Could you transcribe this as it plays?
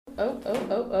You're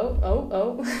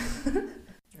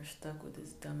stuck with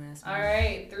this dumbass. All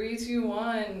right, 3, 2,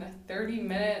 1. 30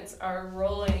 minutes are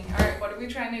rolling. All right, what are we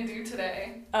trying to do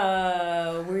today?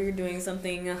 We're doing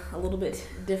something a little bit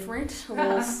different, a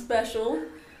little special,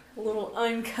 a little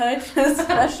uncut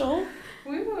special.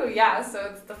 Woo, yeah, so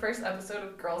it's the first episode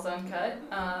of Girls Uncut,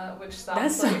 which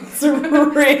sounds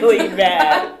really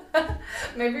bad.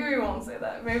 Maybe we won't say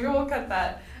that. Maybe we'll cut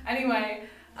that. Anyway,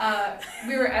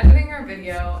 we were editing our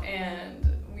video and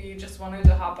we just wanted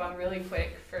to hop on really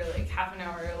quick for like half an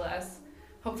hour or less.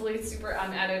 Hopefully it's super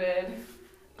unedited.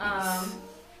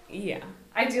 Yeah.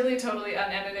 Ideally totally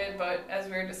unedited, but as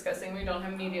we were discussing, we don't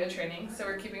have media training, so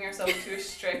we're keeping ourselves to a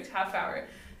strict half hour.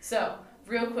 So,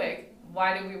 real quick,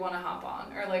 why do we want to hop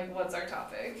on? Or like, what's our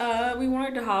topic? We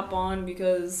wanted to hop on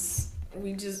because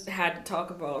we just had to talk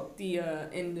about the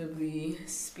end of the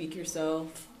Speak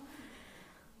Yourself,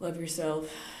 Love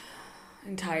Yourself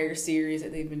entire series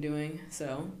that they've been doing,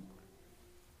 so.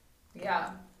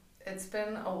 Yeah, it's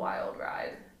been a wild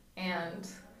ride, and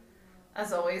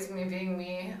as always, me being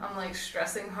me, I'm like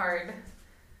stressing hard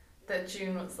that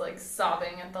June was like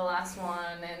sobbing at the last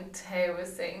one, and Tay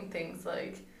was saying things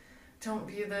like, don't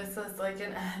view this as like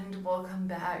an end, we'll come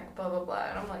back, blah blah blah,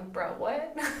 and I'm like, bro,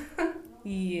 what?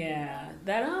 Yeah,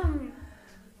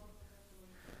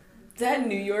 that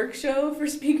New York show for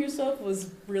Speak Yourself was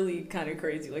really kind of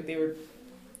crazy. Like, they were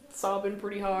sobbing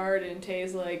pretty hard, and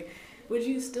Tay's like, would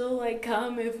you still like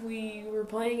come if we were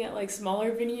playing at like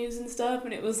smaller venues and stuff?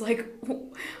 And it was like,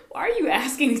 why are you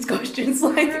asking these questions?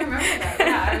 Like, I remember that.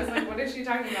 Yeah, I was like, what is she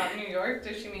talking about? New York?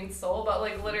 Does she mean Seoul? But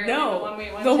like literally no, the one we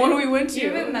went the to. one we went to.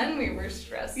 Even then we were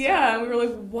stressed. Yeah, we were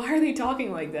like, why are they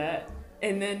talking like that?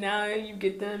 And then now you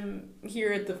get them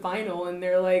here at the final, and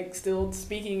they're like still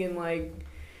speaking in like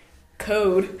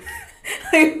code.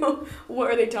 Like,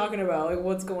 what are they talking about? Like,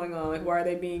 what's going on? Like, why are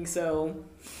they being so?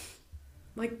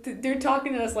 Like, they're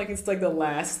talking to us like it's like the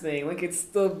last thing. Like, it's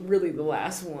really the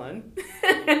last one.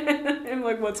 I'm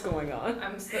like, what's going on?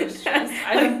 I'm so stressed.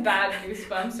 I have bad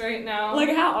goosebumps right now. Like,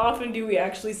 how often do we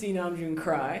actually see Namjoon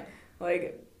cry?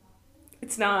 Like,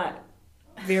 it's not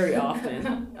very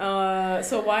often.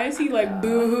 So why is he like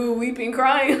boo-hoo, weeping,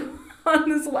 crying on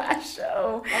this last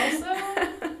show? Also,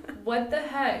 what the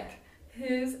heck?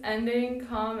 His ending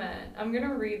comment. I'm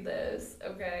gonna read this,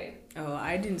 okay? Oh,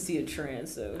 I didn't see a trend,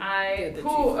 so...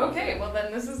 Okay, well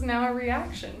then this is now a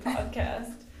reaction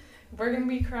podcast. We're gonna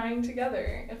be crying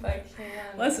together, if I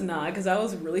can. Let's not, because I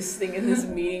was really sitting in this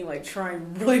meeting, like,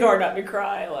 trying really hard not to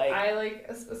cry, like... I, like,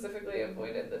 specifically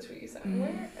avoided the tweets. And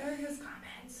where are his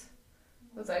comments?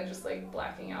 Was I just, like,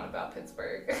 blacking out about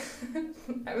Pittsburgh?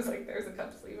 I was like, there's a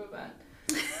cup sleeve event.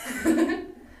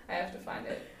 I have to find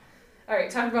it.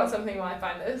 Alright, talk about something while I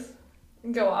find this.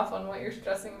 Go off on what you're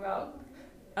stressing about.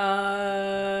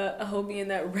 Hobie in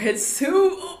that red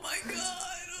suit. Oh my god.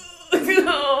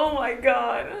 Oh my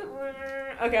god.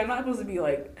 Okay, I'm not supposed to be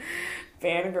like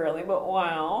fangirly, but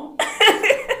wow.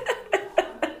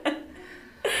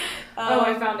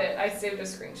 I found it. I saved a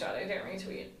screenshot. I didn't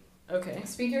retweet. Okay.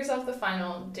 Speak Yourself the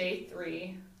final, day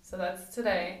 3. So that's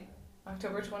today,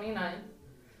 October 29th.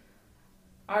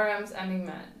 RM's ending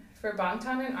met. For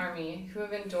Bangtan and ARMY, who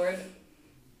have endured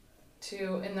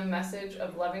in the message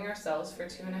of loving ourselves for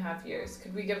 2.5 years,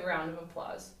 could we give a round of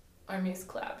applause? ARMY's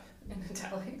clap in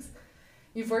italics.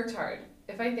 You've worked hard.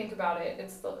 If I think about it,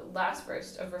 it's the last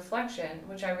burst of reflection,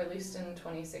 which I released in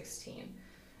 2016.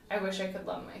 I wish I could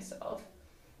love myself.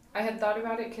 I had thought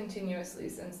about it continuously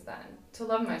since then. To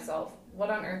love myself, what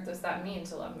on earth does that mean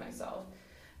to love myself?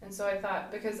 And so I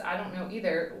thought, because I don't know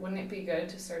either, wouldn't it be good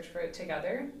to search for it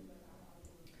together?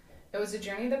 It was a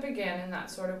journey that began in that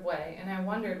sort of way, and I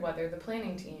wondered whether the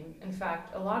planning team, in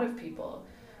fact, a lot of people,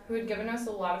 who had given us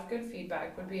a lot of good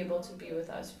feedback would be able to be with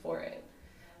us for it.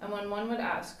 And when one would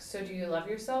ask, so do you love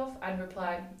yourself? I'd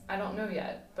reply, I don't know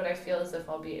yet, but I feel as if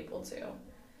I'll be able to.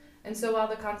 And so while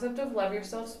the concept of love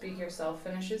yourself, speak yourself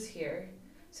finishes here,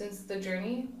 since the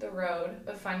journey, the road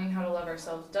of finding how to love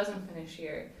ourselves doesn't finish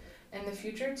here, in the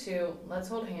future too, let's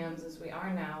hold hands as we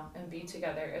are now and be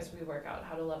together as we work out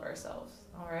how to love ourselves.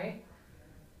 All right?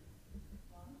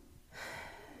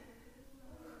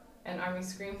 And ARMY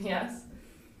screamed yes.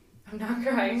 I'm not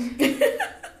crying.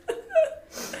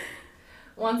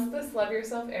 Once this love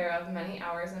yourself era of many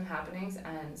hours and happenings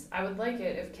ends, I would like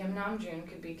it if Kim Namjoon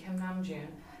could be Kim Namjoon,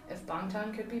 if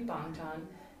Bangtan could be Bangtan,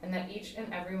 and that each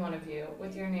and every one of you,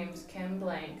 with your names Kim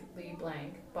blank, Lee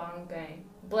blank, Bong bang,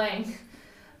 blank,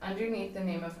 underneath the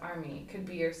name of ARMY, could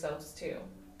be yourselves too.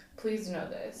 Please know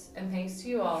this, and thanks to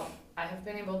you all, I have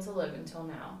been able to live until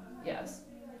now. Yes,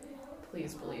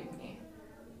 please believe me.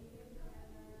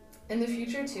 In the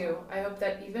future, too, I hope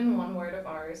that even one word of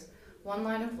ours, one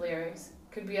line of lyrics,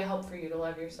 could be a help for you to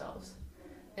love yourselves.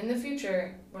 In the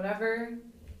future, whatever,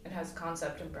 it has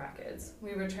concept in brackets,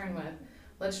 we return with,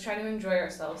 let's try to enjoy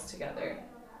ourselves together.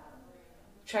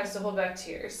 Tries to hold back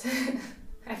tears.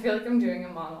 I feel like I'm doing a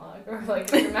monologue or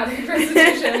like a dramatic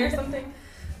presentation or something.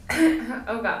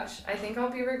 Oh gosh, I think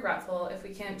I'll be regretful if we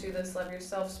can't do this Love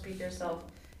Yourself, Speak Yourself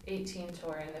 18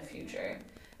 tour in the future.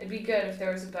 It'd be good if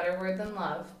there was a better word than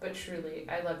love, but truly,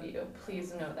 I love you.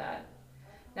 Please know that.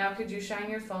 Now could you shine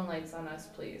your phone lights on us,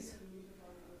 please?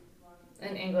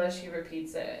 In English, he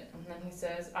repeats it, and then he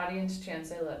says, audience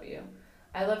chants, I love you.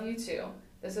 I love you too.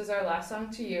 This is our last song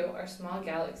to you, our small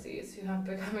galaxies, who have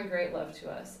become a great love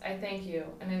to us. I thank you,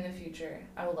 and in the future,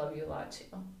 I will love you a lot too.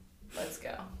 Let's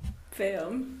go.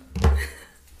 Fam. I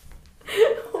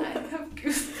have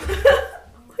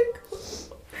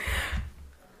goosebumps.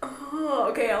 Oh,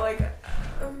 okay,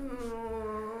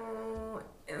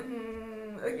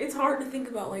 it's hard to think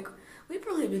about, like, we've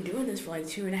probably been doing this for like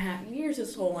 2.5 years,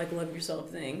 this whole like love yourself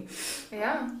thing.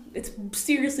 Yeah. It's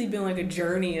seriously been like a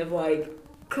journey of like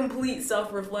complete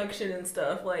self-reflection and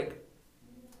stuff, like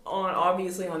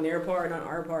obviously on their part and on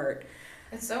our part.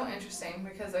 It's so interesting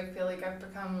because I feel like I've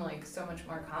become like so much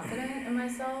more confident in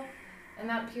myself in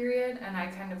that period, and I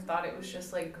kind of thought it was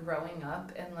just like growing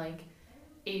up and like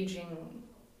aging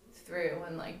through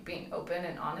and like being open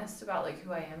and honest about like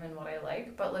who I am and what I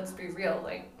like. But let's be real,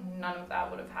 like none of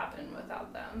that would have happened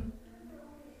without them.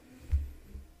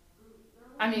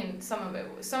 I mean,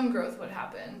 some growth would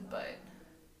happen, but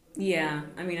yeah,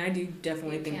 I mean, I do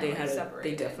definitely think they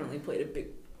they definitely played a big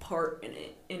part in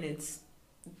it, and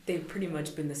they've pretty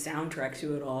much been the soundtrack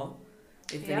to it all,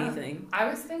 if anything. I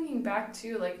was thinking back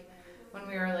to like when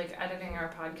we were like editing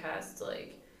our podcast,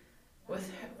 like with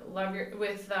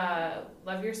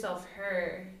Love Yourself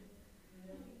Her,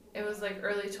 it was like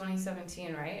early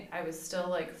 2017, right? I was still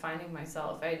like finding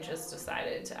myself. I had just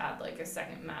decided to add like a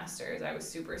second master's. I was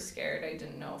super scared. I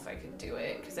didn't know if I could do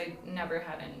it because I never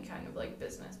had any kind of like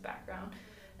business background.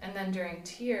 And then during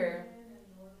Tear,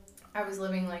 I was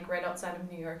living like right outside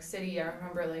of New York City. I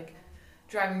remember like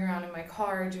driving around in my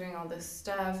car doing all this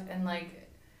stuff, and like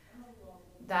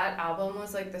that album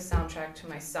was like the soundtrack to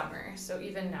my summer. So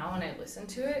even now when I listen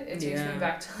to it, it takes me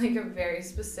back to like a very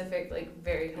specific, like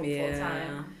very hopeful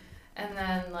time. And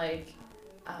then like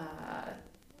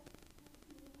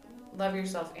Love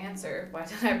Yourself Answer. Why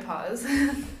did I pause?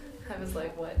 I was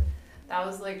like, what? That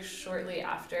was like shortly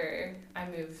after I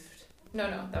moved.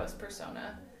 No, that was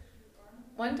Persona.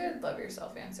 When did Love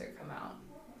Yourself Answer come out?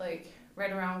 Like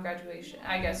right around graduation.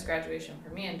 I guess graduation for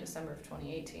me in December of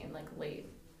 2018, like late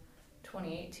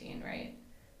 2018, right?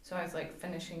 So I was like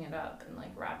finishing it up and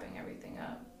like wrapping everything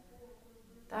up.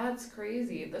 That's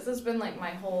crazy. This has been like my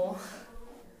whole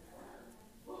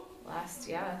last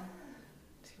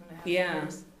 2.5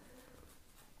 years.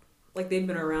 Like they've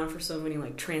been around for so many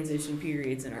like transition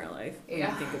periods in our life when you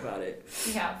think about it.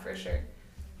 Yeah, for sure.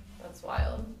 That's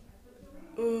wild.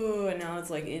 Oh, and now it's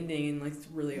like ending and like it's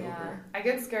really over. I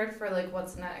get scared for like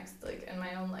what's next, like in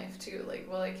my own life too.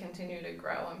 Like will I continue to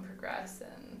grow and progress?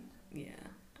 And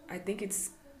I think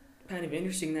it's kind of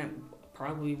interesting that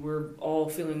probably we're all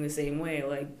feeling the same way,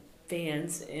 like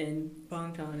fans and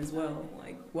Bangtan as well.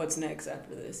 Like what's next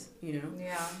after this, you know?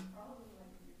 Yeah.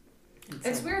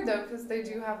 It's weird though, because they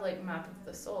do have like Map of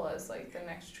the Soul as like the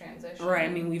next transition. Right. I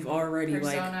mean, we've already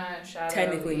Persona, like Shadow,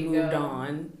 technically Ego. moved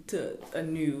on to a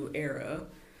new era.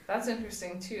 That's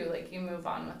interesting too. Like you move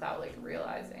on without like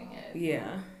realizing it.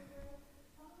 Yeah.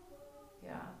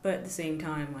 Yeah. But at the same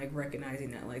time, like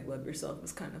recognizing that like Love Yourself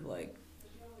is kind of like.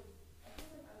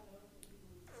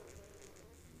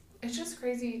 It's just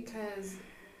crazy because,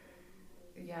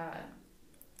 I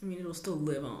mean, it'll still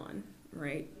live on,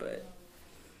 right? But.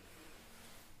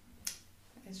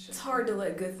 It's hard to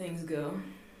let good things go.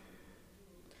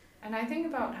 And I think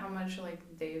about how much like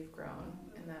they've grown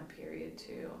in that period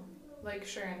too. Like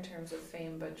sure in terms of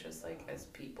fame, but just like as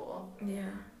people. Yeah.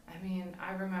 I mean,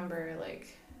 I remember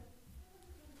like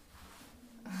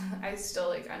I still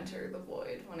like enter the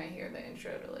void when I hear the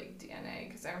intro to like DNA,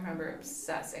 because I remember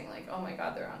obsessing like, oh my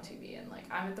god, they're on TV, and like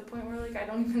I'm at the point where like I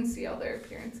don't even see all their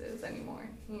appearances anymore,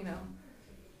 you know.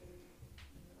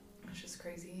 It's just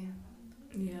crazy.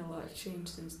 Yeah, a lot's changed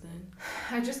since then.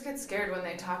 I just get scared when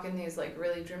they talk in these like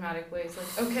really dramatic ways,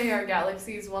 like, okay, our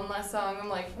galaxy's one last song. I'm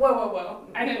like, whoa,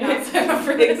 I did not sign up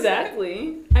for this.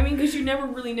 Exactly. I mean, because you never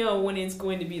really know when it's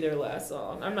going to be their last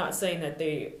song. I'm not saying that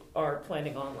they are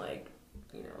planning on like,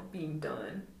 being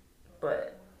done,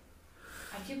 but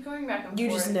I keep going back and forth. You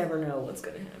just never know what's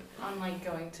gonna happen. On like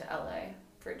going to LA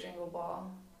for Jingle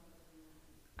Ball.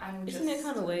 Isn't it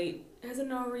kind of late?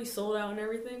 Hasn't it already sold out and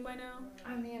everything by now?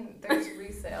 I mean, there's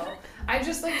resale. I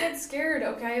just, like, get scared,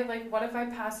 okay? Like, what if I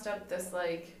passed up this,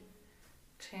 like,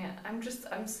 chance?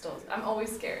 I'm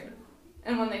always scared.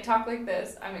 And when they talk like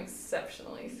this, I'm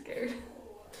exceptionally scared.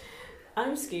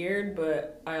 I'm scared,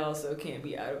 but I also can't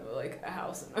be out of, like, a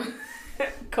house and a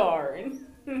car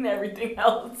and everything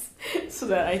else so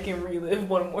that I can relive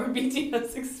one more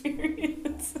BTS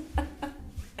experience.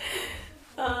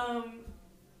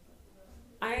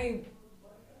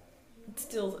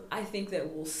 I think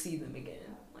that we'll see them again.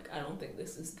 Like, I don't think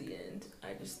this is the end.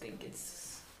 I just think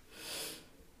it's...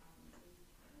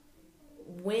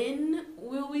 When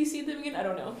will we see them again? I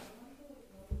don't know.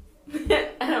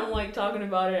 I don't like talking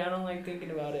about it. I don't like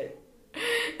thinking about it.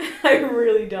 I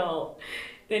really don't.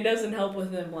 It doesn't help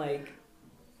with them, like,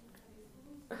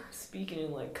 speaking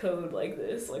in, like, code like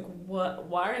this. Like, what?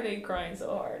 Why are they crying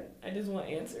so hard? I just want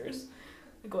answers.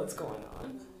 Like, what's going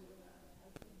on?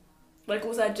 Like,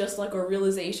 was that just, like, a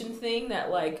realization thing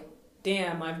that, like,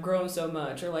 damn, I've grown so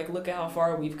much? Or, like, look at how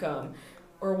far we've come?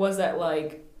 Or was that,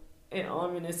 like, an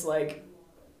ominous, like,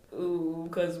 ooh,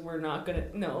 because we're not gonna...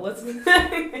 No, let's...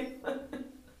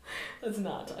 let's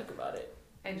not talk about it.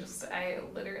 I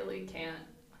literally can't.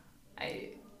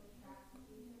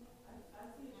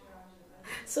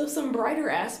 So some brighter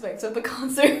aspects of the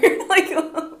concert. Like,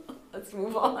 let's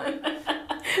move on.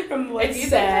 From, like, if you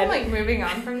sad. think I'm, like, moving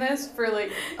on from this for,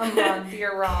 like, a month,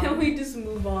 you're wrong. Can we just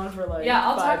move on for, like, yeah,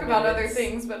 I'll 5 talk about other minutes?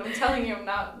 things, but I'm telling you, I'm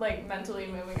not, like, mentally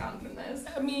moving on from this.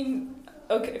 I mean,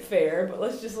 okay, fair, but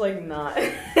let's just, like, not,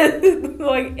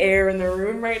 like, air in the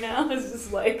room right now. It's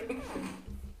just, like,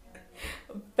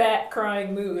 a bat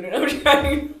crying mood, and I'm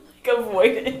trying to, like,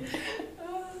 avoid it.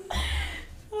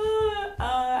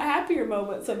 Happier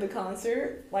moments of the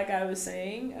concert, like I was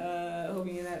saying,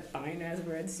 Hobi in that fine ass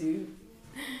red suit.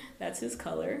 That's his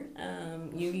color.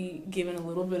 Yoongi giving a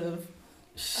little bit of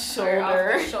shoulder.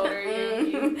 Off the shoulder,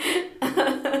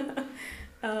 Yoongi.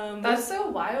 That's so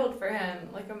wild for him.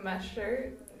 Like a mesh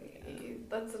shirt.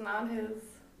 That's not his.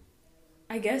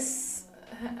 I guess.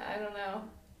 I don't know.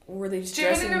 Were they just Jimin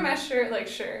dressing in a mesh shirt? Like,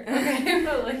 sure. Okay,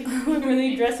 but like. Were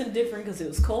they dressing different because it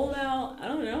was cold out? I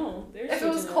don't know. If it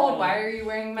was cold, why are you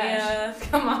wearing mesh? Yeah.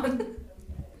 Come on.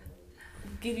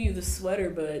 Give you the sweater,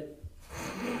 but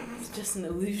it's just an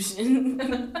illusion.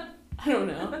 I don't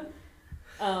know.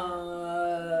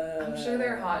 I'm sure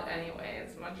they're hot anyway,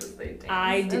 as much as they dance.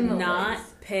 I did not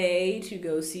pay to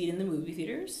go see it in the movie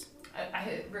theaters.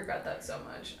 I regret that so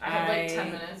much. I had like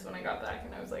 10 minutes when I got back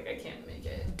and I was like, I can't make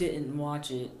it. Didn't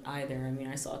watch it either. I mean,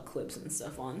 I saw clips and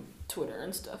stuff on Twitter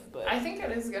and stuff, but... I think it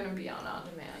is going to be on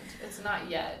demand. It's not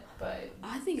yet, but...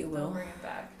 I think it will. They'll bring it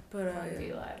back. But, on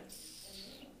V-Live.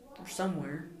 Or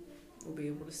somewhere. We'll be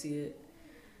able to see it.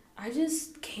 I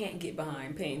just can't get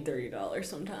behind paying $30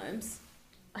 sometimes.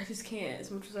 I just can't as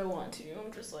much as I want to.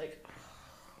 I'm just like...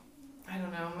 I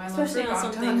don't know. My especially love for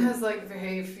on Bangtan something has like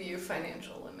very few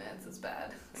financial limits. It's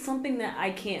bad. Something that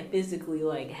I can't physically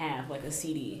like have, like a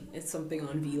CD. It's something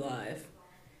on V-Live.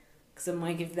 Because I'm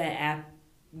like, if that app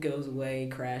goes away,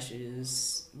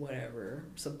 crashes, whatever,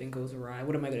 something goes awry,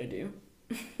 what am I going to do?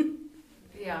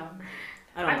 Yeah.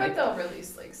 I bet they'll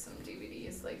release like some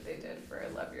DVDs like they did for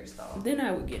Love Yourself. Then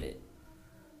I would get it.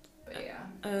 But yeah.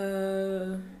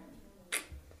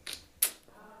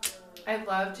 I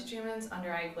loved Jimin's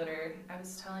under eye glitter. I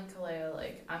was telling Kaleo,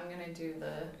 like, I'm gonna do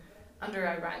the under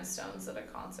eye rhinestones at a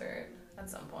concert at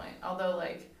some point. Although,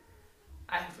 like,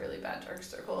 I have really bad dark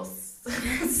circles,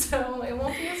 so it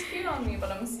won't be as cute on me,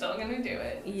 but I'm still gonna do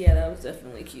it. Yeah, that was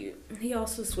definitely cute. He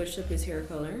also switched up his hair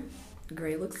color.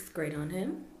 Gray looks great on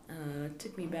him.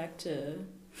 Took me back to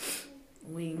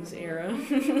Wings era.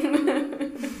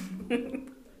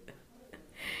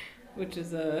 Which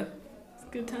is it's a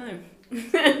good time.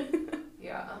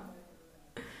 Yeah.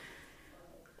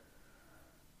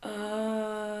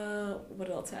 What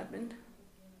else happened?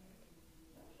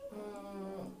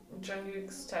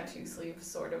 Jungkook's tattoo sleeve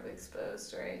sort of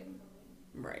exposed, right?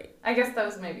 Right. I guess that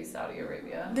was maybe Saudi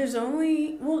Arabia. There's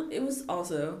only... Well, it was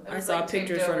also... I saw like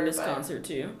pictures over, from this concert,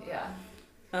 too. Yeah.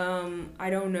 I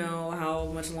don't know how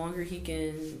much longer he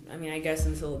can... I mean, I guess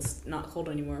until it's not cold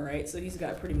anymore, right? So he's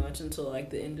got pretty much until, like,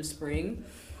 the end of spring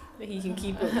that he can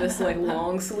keep with this, like,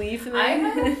 long sleeve thing. I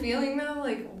have a feeling, though,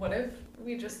 like, what if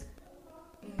we just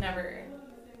never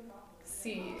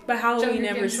see... But how will we Jungkook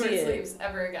never in see short it? sleeves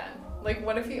ever again? Like,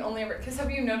 what if he only ever... Because have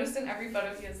you noticed in every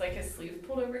photo he has, like, his sleeve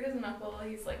pulled over his knuckle,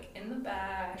 he's, like, in the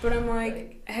back. But I'm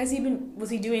like, was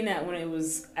he doing that when it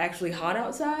was actually hot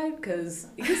outside? Because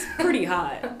it's pretty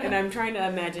hot. And I'm trying to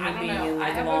imagine him being in,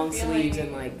 like, long sleeves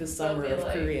in, like, the summer of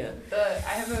Korea.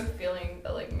 I have a feeling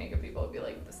that, like, makeup people would be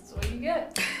like, this is what what you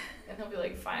get. And he'll be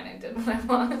like, fine, I did what I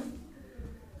want.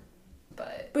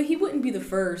 But he wouldn't be the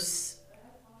first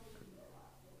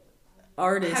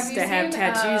artist to have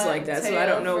tattoos like that, so I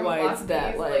don't know why it's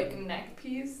that like neck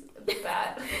piece.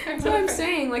 That. That's what I'm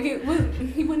saying. Like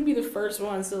he wouldn't be the first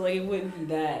one, so like it wouldn't be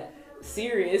that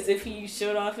serious if he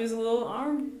showed off his little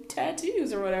arm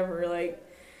tattoos or whatever. Like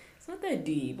it's not that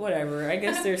deep. Whatever. I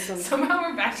guess there's some. Somehow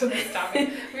we're back to this topic.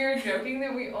 We were joking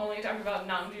that we only talk about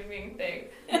Namjoon being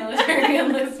thick, military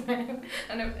enlistment,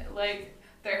 and like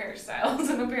their hairstyles,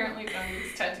 and apparently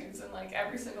Jungkook's tattoos in like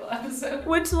every single episode.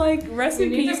 Which, like, rest in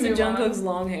peace to Jungkook's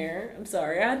long hair. I'm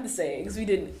sorry, I had to say it because we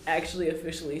didn't actually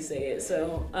officially say it.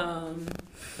 So,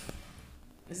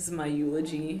 this is my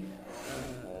eulogy.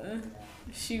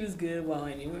 She was good while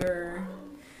I knew her.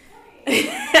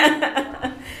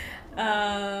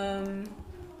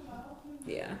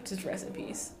 Yeah, just rest in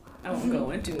peace. I won't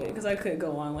go into it because I could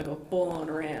go on like a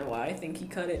full-on rant why I think he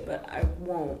cut it, but I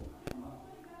won't.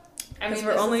 I mean,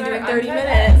 we're only doing 30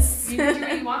 minutes. You can do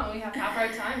what you want. We have half our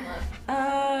time left.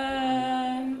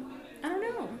 I don't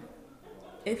know.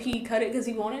 If he cut it because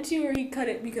he wanted to, or he cut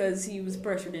it because he was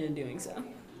pressured into doing so.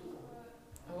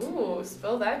 Ooh,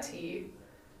 spill that tea.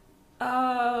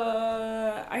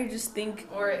 I just think...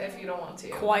 Or if you don't want to.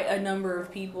 Quite a number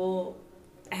of people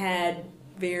had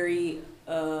very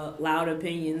loud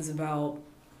opinions about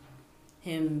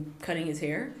him cutting his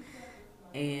hair.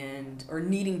 Or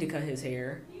needing to cut his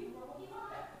hair.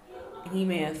 He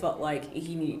may have felt like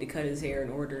he needed to cut his hair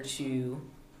in order to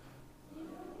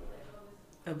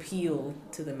appeal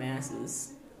to the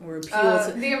masses. Or appeal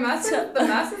to... The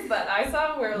masses that I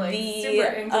saw were like super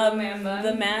into the man bun.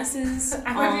 The masses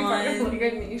I would be part of like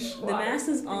a niche. The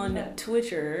masses on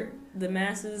Twitter, the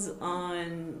masses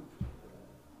on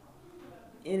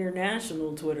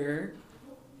international Twitter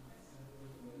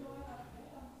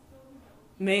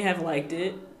may have liked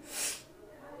it.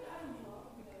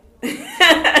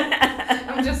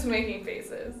 I'm just making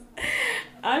faces.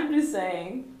 I'm just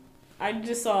saying. I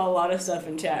just saw a lot of stuff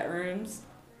in chat rooms.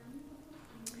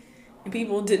 And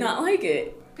people did not like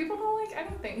it. People don't like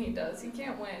anything he does. He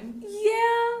can't win.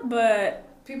 Yeah,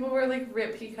 but... People were like,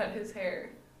 rip, he cut his hair.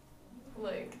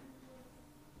 Like,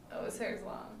 oh, his hair's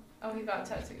long. Oh, he got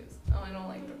tattoos. Oh, I don't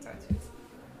like the tattoos.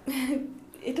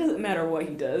 It doesn't matter what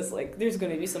he does. Like, there's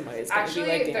going to be somebody that's going to be like...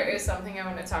 Actually, there is something I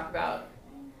want to talk about.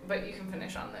 But you can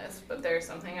finish on this. But there's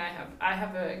something I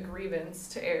have a grievance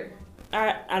to air.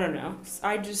 I don't know.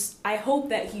 I hope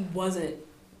that he wasn't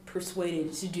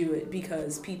persuaded to do it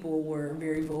because people were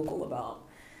very vocal about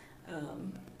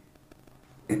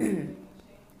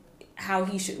how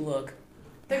he should look.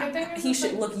 He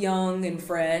should look young and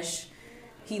fresh.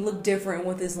 He looked different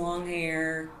with his long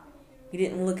hair. He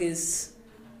didn't look as...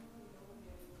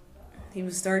 He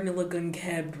was starting to look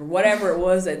unkempt or whatever it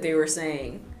was that they were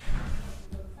saying.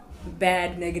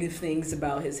 Bad, negative things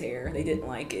about his hair. They didn't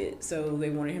like it. So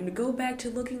they wanted him to go back to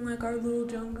looking like our little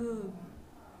Jungkook.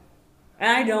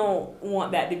 And I don't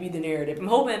want that to be the narrative. I'm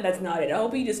hoping that's not it. I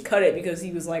hope he just cut it because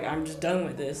he was like, I'm just done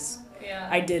with this. Yeah.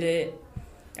 I did it.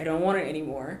 I don't want it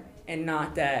anymore. And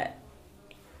not that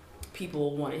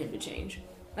people wanted him to change.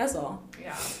 That's all.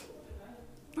 Yeah.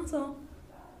 That's all.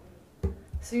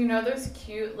 So you know those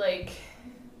cute, like,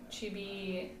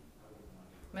 chibi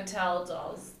Mattel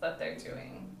dolls that they're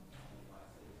doing?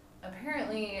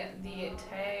 Apparently, the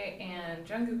Tae and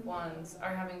Jungkook ones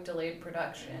are having delayed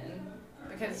production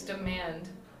because demand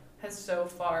has so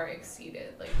far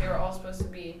exceeded. Like, they were all supposed to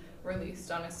be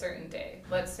released on a certain day.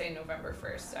 Let's say November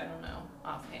 1st. I don't know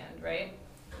offhand, right?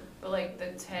 But, like,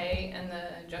 the Tae and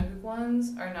the Jungkook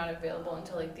ones are not available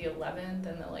until, like, the 11th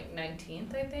and the, like,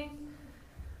 19th, I think.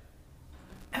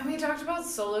 And we talked about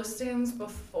solo stands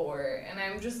before, and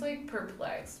I'm just, like,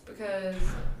 perplexed because...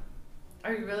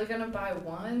 Are you really gonna buy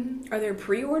one? Are there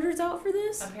pre-orders out for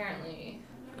this? Apparently.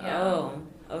 Yeah. Oh,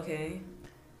 okay.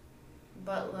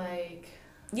 But like...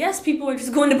 Yes, people are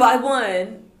just going to buy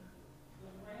one.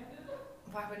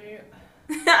 Why would you...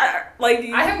 Like...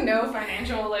 I have no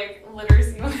financial, like,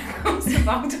 literacy when it comes to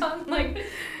Bangtan. Like,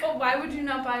 but why would you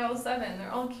not buy all 7?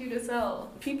 They're all cute as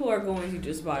hell. People are going to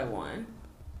just buy one.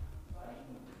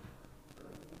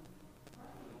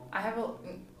 I have a...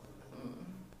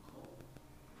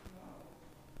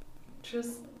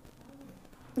 Just...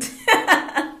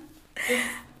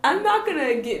 I'm not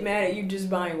gonna get mad at you just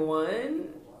buying one.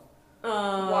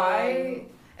 Why?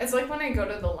 It's like when I go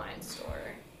to the line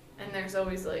store and there's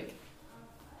always like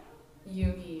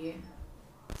Yugi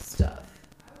stuff.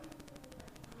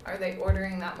 Are they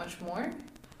ordering that much more?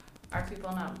 Are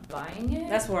people not buying it?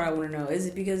 That's what I want to know. Is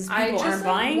it because I people just, aren't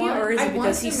like, buying it, or is I it because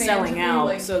want he's the man to selling be, out,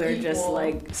 like, so they're just equal.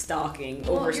 like stocking,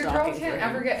 Well, overstocking your girl for can't him?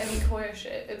 ever get any Koya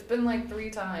shit. It's been like 3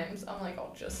 times. I'm like,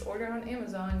 I'll just order on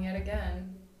Amazon yet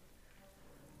again.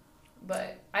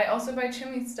 But I also buy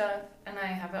Chimmy stuff, and I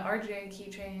have an RJ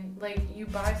keychain. Like, you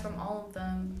buy from all of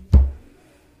them.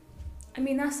 I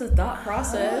mean, that's the thought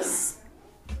process.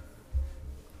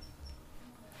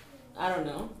 I don't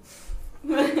know.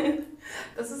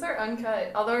 This is our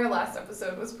uncut. Although our last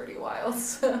episode was pretty wild,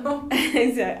 so.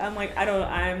 Exactly.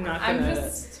 I'm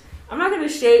not gonna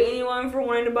shade anyone for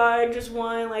wanting to buy just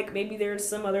one. Like, maybe there's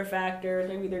some other factors.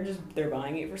 Maybe they're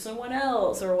buying it for someone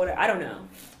else or whatever. I don't know.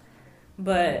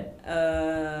 But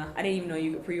I didn't even know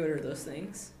you could pre-order those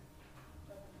things.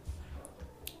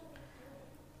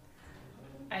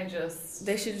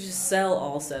 They should just sell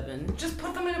all 7. Just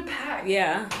put them in a pack.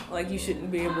 Yeah, like you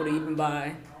shouldn't be able to even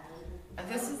buy.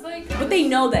 This is like. But they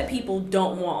know that people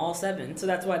don't want all 7, so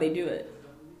that's why they do it.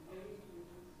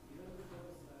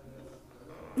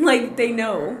 Like, they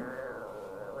know.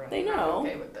 They know. I'm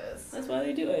okay with this. That's why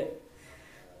they do it.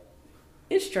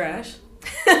 It's trash.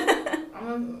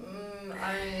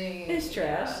 It's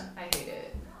trash. Yeah, I hate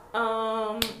it.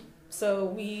 So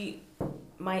we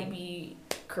might be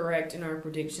correct in our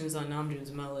predictions on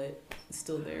Namjoon's mullet. It's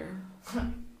still there.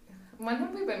 When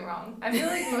have we been wrong? I feel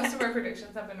like most of our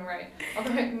predictions have been right.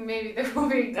 Although maybe there will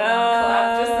be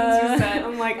collab, just since you said.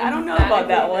 I'm like, I don't know about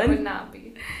that one. Would not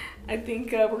be. I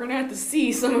think we're gonna have to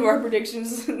see some of our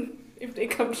predictions if they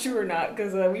come true or not,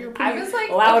 because we were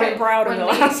pretty loud and proud in the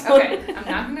last one. Okay, I'm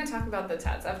not gonna talk about the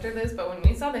tats after this, but when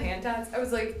we saw the hand tats, I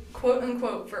was like, quote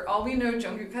unquote, for all we know,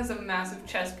 Jungkook has a massive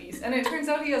chest piece, and it turns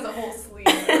out he has a whole sleeve.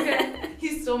 Okay,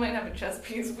 he still might have a chest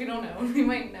piece. We don't know. We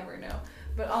might never know.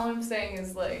 But all I'm saying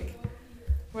is like,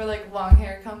 we're like long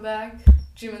hair comeback.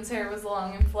 Jimin's hair was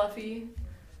long and fluffy.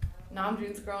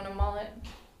 Namjoon's growing a mullet.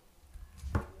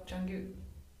 Jungkook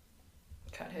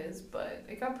cut his, but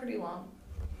it got pretty long.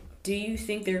 Do you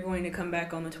think they're going to come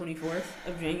back on the 24th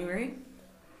of January?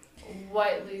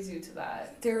 What leads you to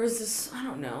that? There was this, I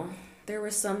don't know. There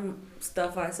was some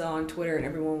stuff I saw on Twitter and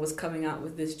everyone was coming out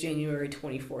with this January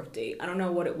 24th date. I don't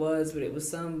know what it was, but it was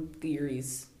some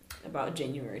theories about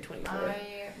January 24th.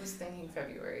 I was thinking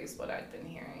February is what I'd been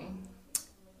hearing.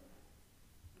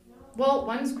 Well,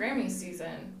 when's Grammy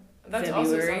season? That's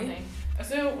February. Also something.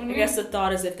 So when I guess the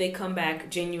thought is if they come back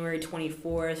January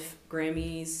 24th,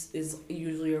 Grammys is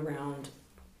usually around,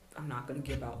 I'm not going to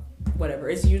give out whatever,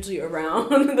 it's usually around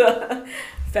the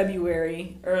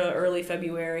February or early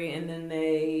February, and then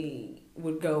they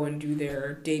would go and do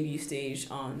their debut stage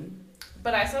on.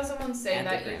 But I saw someone say at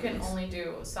that the you can Grammys. only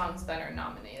do songs that are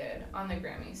nominated on the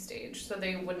Grammy stage, so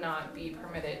they would not be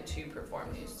permitted to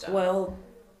perform new stuff. Well,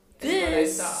 is what I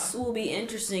this saw. will be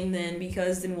interesting then,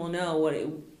 because then we'll know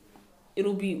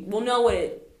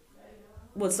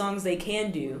what songs they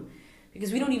can do,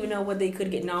 because we don't even know what they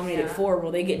could get nominated for.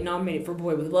 Will they get nominated for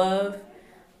Boy With Love?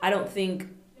 I don't think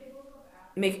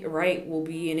Make It Right will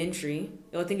be an entry.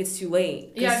 I think it's too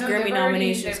late. Yeah, no, Grammy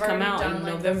nominations they've come already out done, in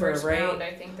like, November, the first right? round.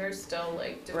 I think they're still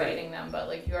like debating them, but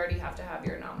like you already have to have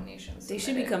your nominations. They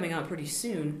should be submitted. coming out pretty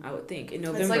soon, I would think, in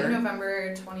November. It's like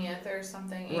November 20th or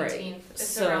something, 18th. Right. It's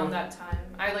So, around that time.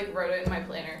 I like wrote it in my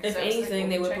planner. If so I was like, anything, we'll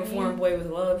they be would checking perform in. Boy With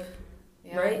Love,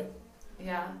 Yeah. right?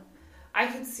 Yeah. I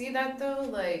could see that though,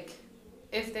 like,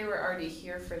 if they were already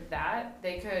here for that,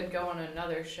 they could go on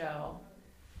another show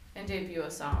and debut a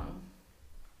song.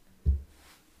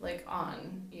 Like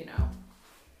on,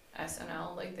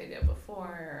 SNL like they did before,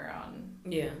 or on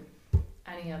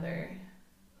any other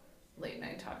late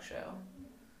night talk show.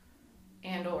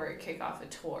 And or kick off a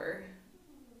tour.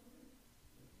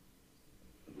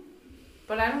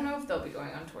 But I don't know if they'll be going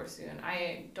on tour soon.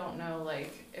 I don't know,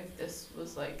 like, if this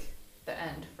was, like, the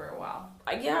end for a while.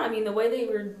 Yeah, I mean, the way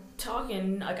they were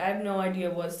talking, like, I have no idea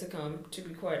what's to come, to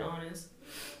be quite honest.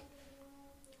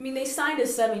 I mean, they signed a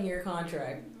 7-year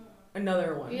contract.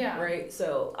 Another one, right?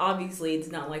 So, obviously,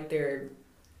 it's not like they're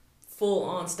full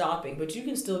on stopping, but you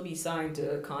can still be signed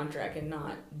to a contract and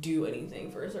not do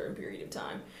anything for a certain period of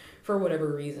time, for whatever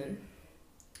reason.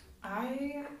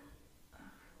 I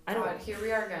don't. Here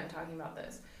we are again talking about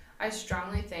this. I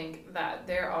strongly think that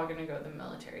they're all gonna go to the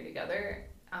military together,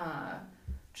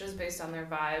 just based on their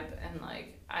vibe, and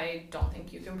like I don't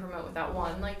think you can promote without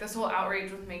one. Like this whole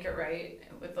outrage with Make It Right,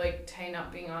 with like Tay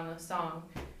not being on the song.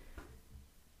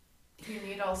 You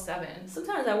need all 7.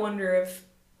 Sometimes I wonder if,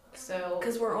 so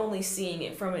because we're only seeing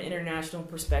it from an international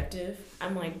perspective,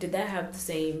 I'm like, did that have the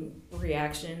same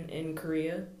reaction in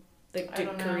Korea? Like,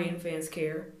 did Korean fans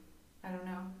care? I don't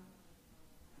know.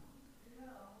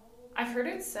 I've heard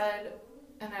it said,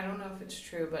 and I don't know if it's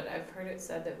true, but I've heard it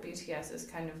said that BTS is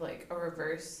kind of like a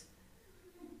reverse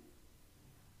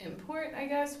import, I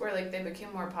guess, where like they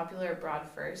became more popular abroad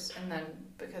first, and then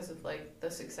because of like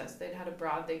the success they'd had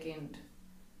abroad, they gained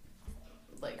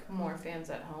like more fans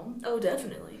at home. Oh,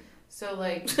 definitely. So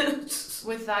like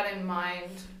with that in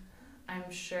mind, I'm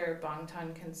sure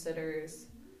Bangtan considers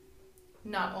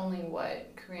not only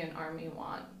what Korean army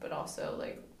want, but also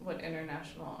like what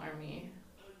international army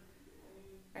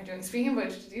are doing. Speaking of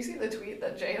which, did you see the tweet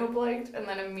that J-Hope liked and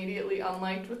then immediately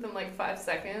unliked within like 5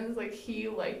 seconds? Like he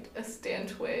liked a Stan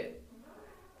Twit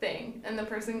thing and the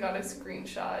person got a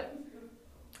screenshot.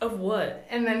 Of what?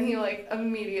 And then he like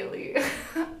immediately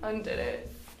undid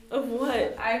it. Of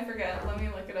what? I forget. Let me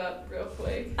look it up real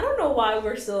quick. I don't know why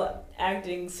we're still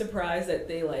acting surprised that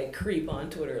they like creep on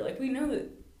Twitter. Like we know that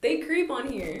they creep on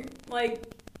here. Like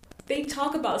they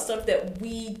talk about stuff that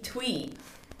we tweet.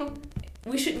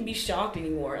 We shouldn't be shocked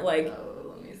anymore. Like,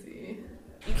 oh, let me see.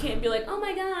 You can't be like, oh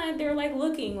my god, they're like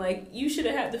looking. Like you should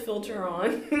have had the filter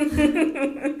on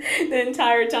the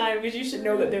entire time because you should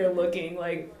know that they're looking.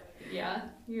 Like, yeah,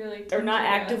 you're like they're not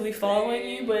actively following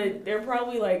you, but they're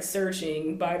probably like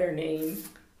searching by their name.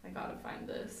 I gotta find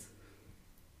this.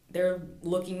 They're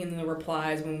looking in the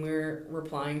replies when we're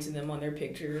replying to them on their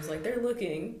pictures. Like, they're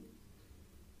looking.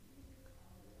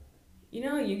 You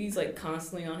know how Yugi's, like,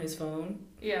 constantly on his phone?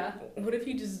 Yeah. What if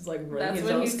he just, like, running That's his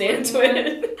when own he's Stan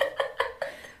Twit?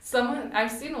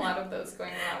 I've seen a lot of those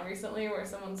going around recently where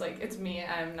someone's like, it's me,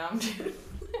 I'm Namjoon.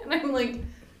 And I'm like,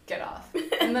 get off.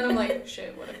 And then I'm like,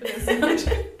 shit, what if it is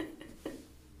Namjoon?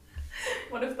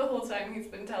 What if the whole time he's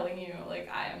been telling you, like,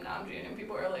 I am Namjoon, and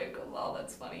people are like, oh, lol,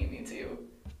 that's funny, me too.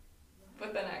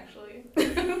 But then actually...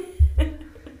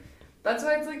 That's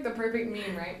why it's like the perfect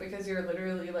meme, right? Because you're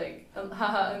literally like,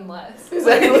 haha, unless.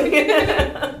 Exactly.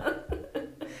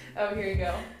 Oh, here you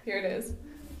go. Here it is.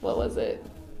 What was it?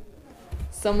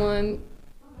 Someone...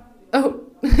 Oh,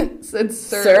 said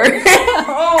sir.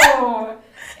 Oh!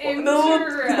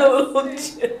 Interesting. The little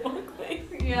chipmunk thing.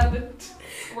 Yeah, the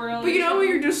swirly. But you know when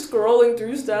you're just scrolling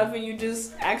through stuff and you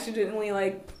just accidentally,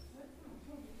 like,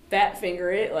 fat finger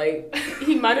it? Like,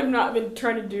 he might have not been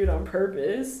trying to do it on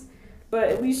purpose. But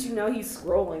at least you know he's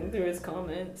scrolling through his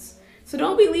comments. So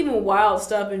don't be leaving wild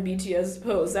stuff in BTS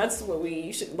posts. That's what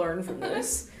we should learn from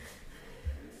this.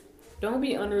 Don't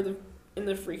be in the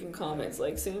freaking comments,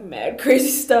 like, saying mad crazy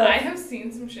stuff. I have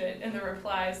seen some shit in the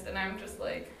replies, and I'm just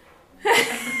like,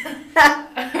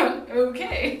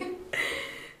 okay.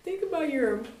 Think about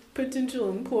your potential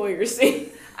employer.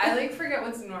 See, I, like, forget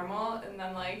what's normal, and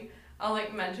then, like, I'll,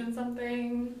 like, mention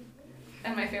something...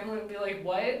 And my family would be like,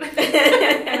 what?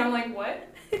 And I'm like, what?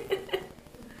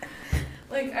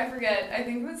 Like, I forget. I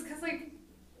think it was because, like,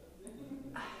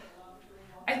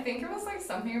 I think it was, like,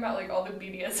 something about, like, all the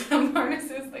BDSM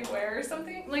harnesses they wear or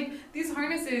something. Like, these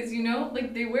harnesses, you know,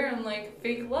 like, they wear them, like,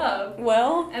 fake love.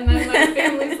 Well. And then my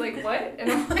family's like, what?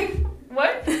 And I'm like,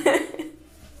 what?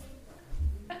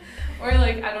 Or,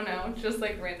 like, I don't know, just,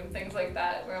 like, random things like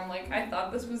that where I'm like, I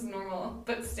thought this was normal,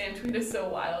 but Stan Tweet is so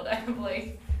wild. I have,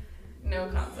 like... no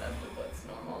concept of what's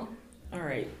normal.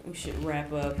 Alright, we should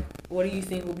wrap up. What do you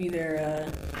think will be their,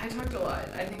 I talked a lot.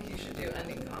 I think you should do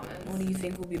ending comments. What do you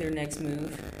think will be their next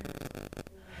move?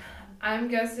 I'm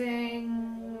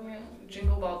guessing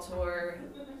Jingle Ball Tour,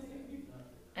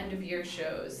 end of year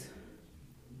shows.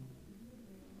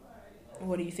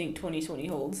 What do you think 2020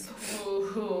 holds?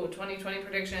 Ooh, 2020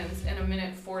 predictions in a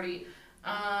minute 40.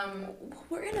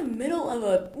 We're in the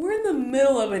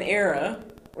middle of an era,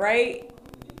 right?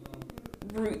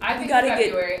 I think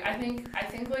February. I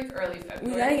think like early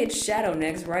February. We gotta get Shadow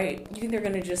next, right? You think they're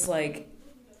gonna just like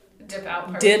dip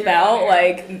out?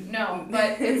 Like no,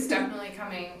 but it's definitely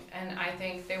coming, and I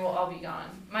think they will all be gone.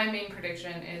 My main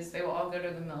prediction is they will all go to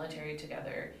the military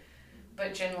together,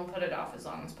 but Jin will put it off as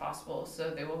long as possible, so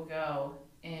they will go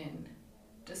in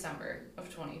December of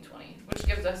 2020, which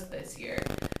gives us this year,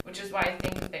 which is why I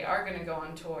think they are gonna go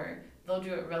on tour. They'll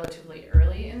do it relatively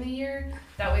early in the year.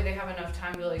 That way they have enough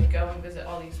time to like go and visit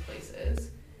all these places.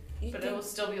 But it will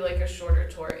still be like a shorter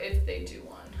tour if they do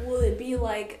one. Will it be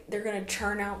like they're going to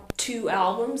churn out 2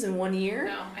 albums in 1 year?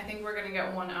 No, I think we're going to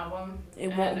get 1 album.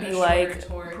 It won't be like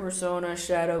Persona,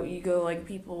 Shadow, Ego like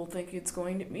people think it's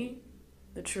going to be?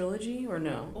 The trilogy or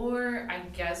no? Or I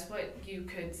guess what you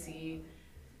could see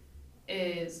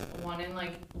is one in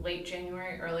like late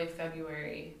January, early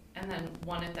February, and then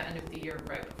one at the end of the year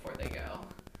right before they go.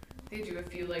 They do a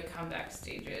few like comeback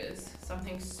stages,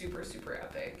 something super, super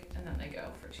epic, and then they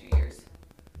go for 2 years.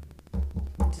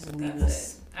 Just leave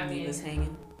us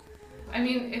hanging. I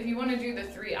mean, if you want to do the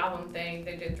 3 album thing,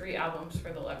 they did 3 albums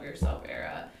for the Love Yourself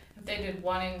era. if they did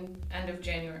one in end of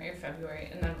January or February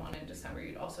and then one in December,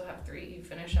 you'd also have 3. You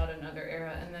finish out another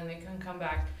era, and then they can come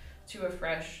back to a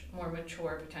fresh, more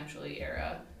mature, potentially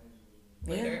era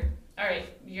later. Yeah. All right,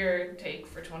 your take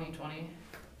for 2020.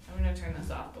 I'm going to turn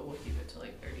this off, but we'll keep it to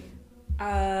like 30.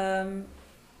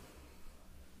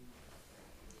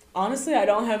 Honestly, I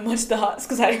don't have much thoughts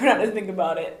because I try not to think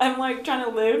about it. I'm like trying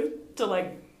to live to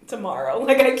like tomorrow.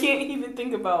 Like I can't even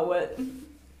think about what.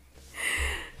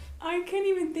 I can't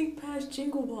even think past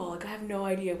Jingle Ball. Like I have no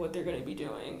idea what they're gonna be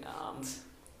doing.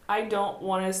 I don't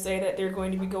want to say that they're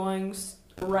going to be going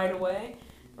right away,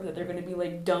 or that they're going to be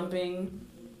like dumping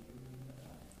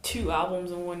 2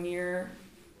 albums in 1 year,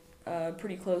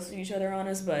 pretty close to each other on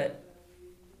us, but.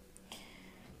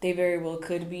 They very well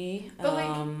could be. But,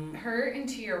 like, her and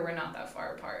Tier were not that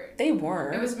far apart. They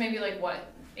weren't. It was maybe, like,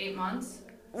 what, 8 months?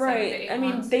 Right. 7 to 8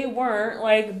 months? Mean, they weren't,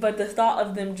 like, but the thought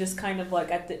of them just kind of,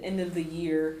 like, at the end of the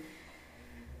year,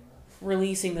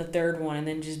 releasing the 3rd one and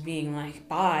then just being like,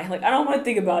 bye. Like, I don't want to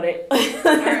think about it.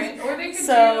 Alright. Or they could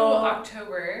do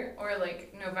October or,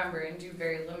 like, November and do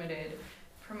very limited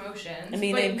promotions. I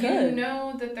mean, but they could. You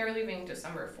know that they're leaving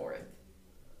December 4th.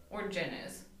 Or Jin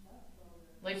is.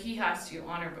 Like, he has to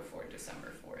on or before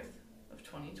December 4th of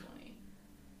 2020.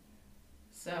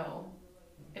 So,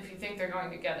 if you think they're going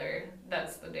together,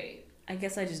 that's the date. I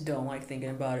guess I just don't like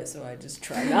thinking about it, so I just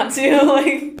try not to.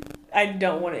 Like, I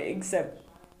don't want to accept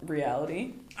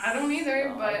reality. I don't either,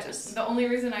 so but the only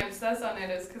reason I obsess on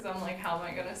it is because I'm like, how am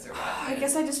I going to survive I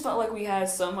guess I just felt like we had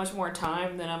so much more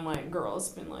time than I'm like, girl, it's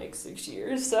been like 6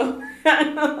 years, so.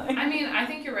 I mean, I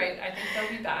think you're right. I think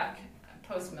they'll be back.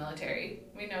 Post-military.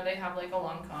 We know they have like a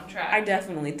long contract. I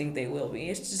definitely think they will be.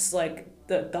 It's just like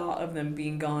the thought of them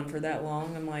being gone for that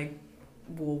long. I'm like,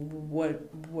 well, what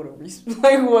are we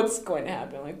like? What's going to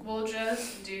happen? Like, we'll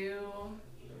just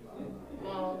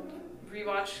we'll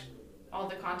rewatch all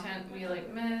the content we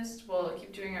like missed. We'll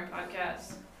keep doing our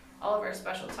podcasts, all of our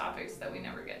special topics that we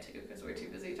never get to because we're too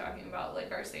busy talking about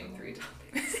like our same 3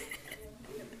 topics.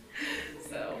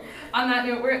 So on that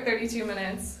note, we're at 32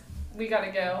 minutes. We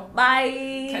gotta go.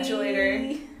 Bye. Catch you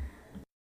later.